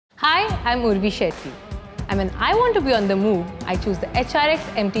Hi, I'm Urvi Shetty. And when I want to be on the move, I choose the HRX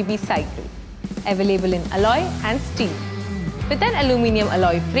MTB cycle, available in alloy and steel. With an aluminium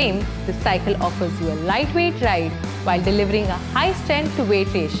alloy frame, the cycle offers you a lightweight ride while delivering a high strength to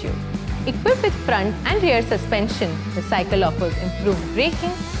weight ratio. Equipped with front and rear suspension, the cycle offers improved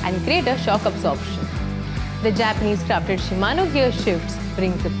braking and greater shock absorption. The Japanese-crafted Shimano gear shifts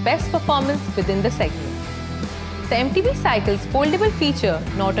brings the best performance within the segment. The MTB cycle's foldable feature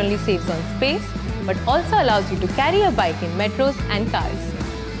not only saves on space, but also allows you to carry your bike in metros and cars.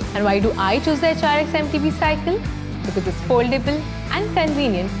 And why do I choose the HRX MTB cycle? Because it's foldable and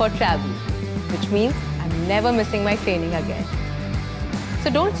convenient for travel, which means I'm never missing my training again. So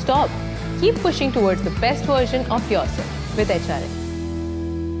don't stop. Keep pushing towards the best version of yourself with HRX.